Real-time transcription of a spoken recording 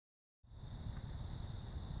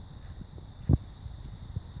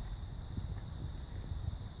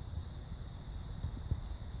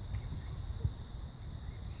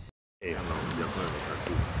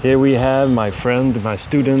Here we have my friend, my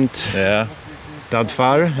student, Yeah.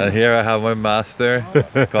 Dadfar. And here I have my master,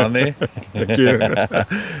 Connie. Thank you.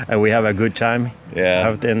 And we have a good time Yeah.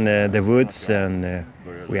 out in the woods, and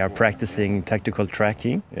we are practicing tactical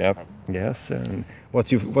tracking. Yep. Yes. And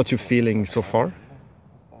what's your feeling so far?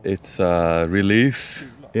 It's relief,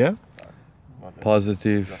 Yeah.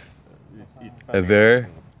 positive, aware,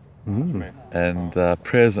 Mm. and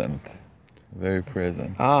present. Very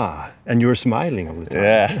present. Ah, and you're smiling all the time.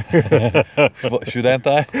 Yeah. Shouldn't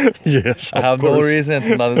I? Yes. I have no reason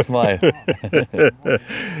to not smile.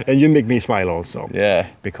 And you make me smile also. Yeah.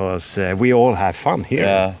 Because we all have fun here.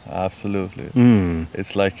 Yeah, absolutely. Mm.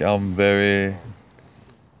 It's like I'm very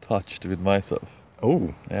touched with myself.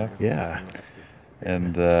 Oh. Yeah. Yeah.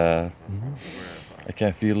 And I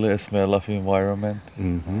can feel the smell of environment.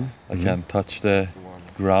 Mm-hmm. I can touch the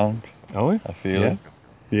ground. Oh. I feel it.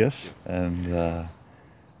 Yes. And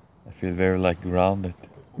I feel very like grounded.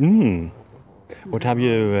 Mm. What have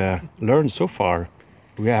you learned so far?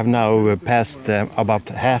 We have now passed about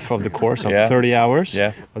half of the course of 30 hours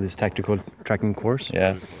of this tactical tracking course.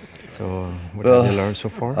 Yeah. So what have you learned so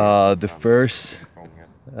far? The first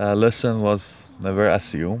lesson was never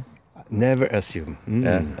assume. Never assume. Mm.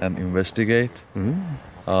 Yeah, and investigate.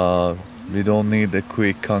 Mm. We don't need a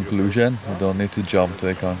quick conclusion. We don't need to jump to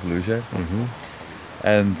a conclusion. Mm-hmm.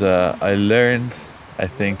 And I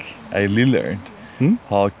think I relearned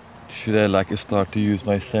how should I like start to use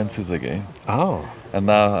my senses again. Oh. And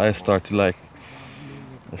now I start to like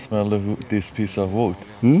smell this piece of wood,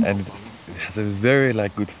 and it has a very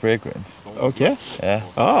like good fragrance. Oh yes. Yeah.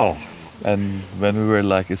 Oh. And when we were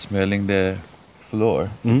like smelling the floor,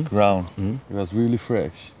 ground, it was really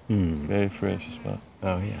fresh, very fresh as well.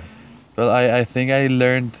 Oh yeah. But I think I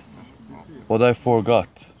learned what I forgot.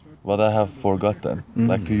 What I have forgotten,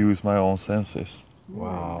 like to use my own senses.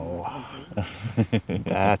 Wow.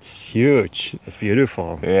 That's huge. That's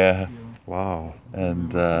beautiful. Yeah. Wow.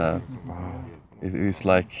 And Wow. it is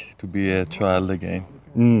like to be a child again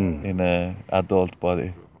in an adult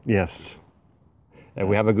body. Yes. And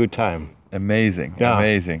we have a good time. Amazing. Yeah.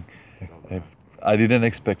 Amazing. I didn't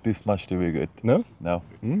expect this much to be good. No? No.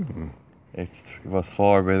 It was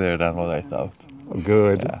far better than what I thought.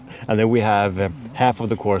 Good. Yeah. And then we have half of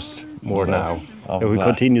the course more now. And we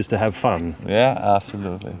continue to have fun. Yeah,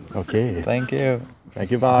 absolutely. Okay. Thank you.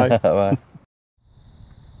 Thank you. Bye. Bye.